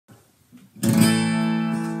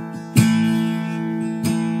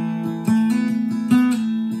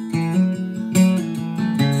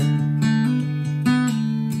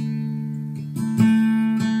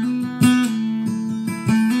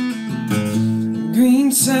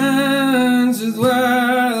leaving signs with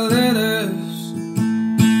white letters,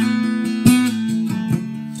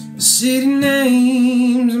 city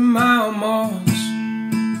names and mile marks,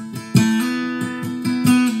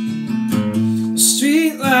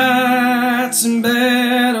 street lights and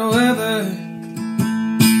bad weather,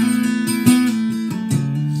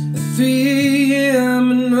 3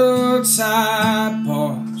 a.m. and roadside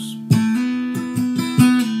parks.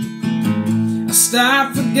 I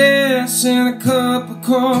stopped for gas and a cup of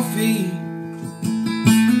coffee.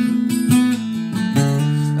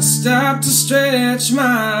 I stopped to stretch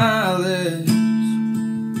my legs.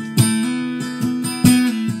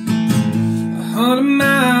 100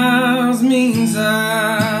 miles means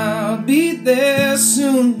I'll be there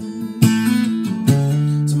soon.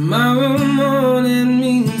 Tomorrow morning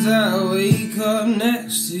means I wake up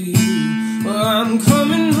next to you. Well, I'm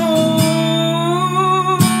coming home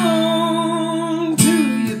to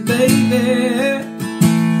you, baby.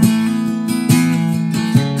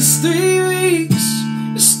 It's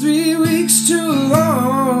 3 weeks too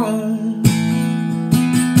long.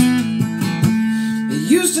 It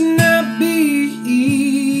used to not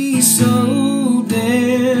be so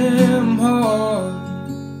damn hard.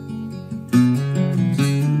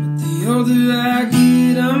 The older I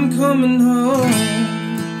get, I'm coming home.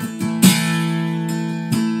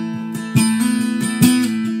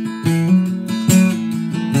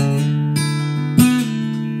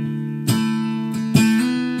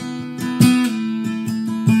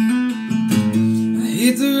 I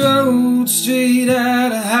hit the road straight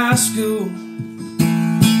out of high school.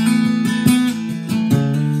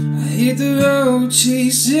 I hit the road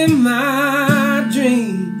chasing my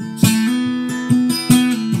dreams.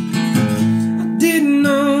 Didn't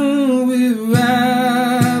know where I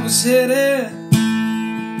was headed.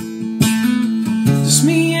 Just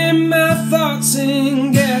me and my thoughts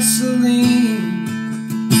and gasoline.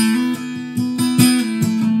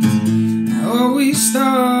 I always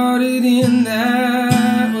started in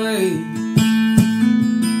that way.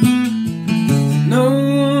 No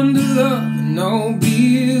one to love and no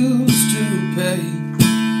bills to pay.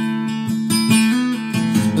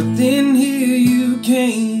 But then here you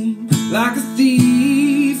came, like a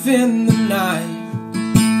thief in the night.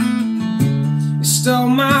 You stole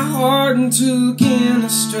my heart and took it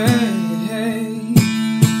astray.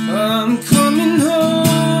 I'm coming home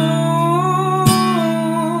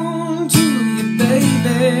to you,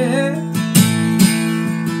 baby.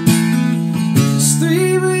 It's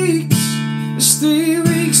 3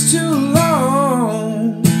 weeks too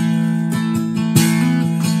long.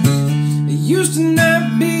 It used to not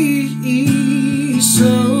be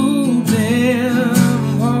so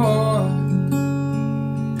damn hard.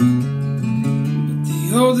 But the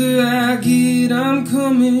older I get, I'm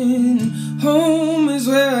coming home is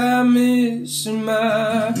where I miss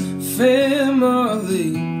my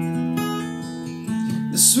family.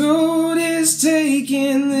 This road is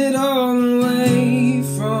taking it all away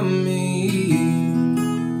from me.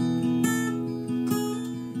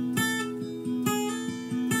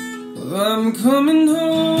 Well, I'm coming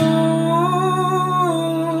home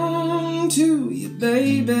to you,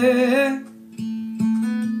 baby.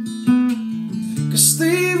 'Cause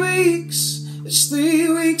 3 weeks, it's 3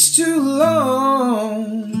 weeks too long.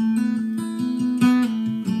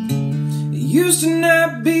 It used to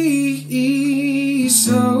not be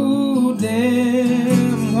so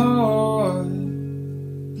damn hard.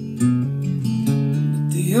 But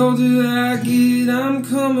the older I get, I'm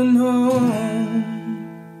coming home.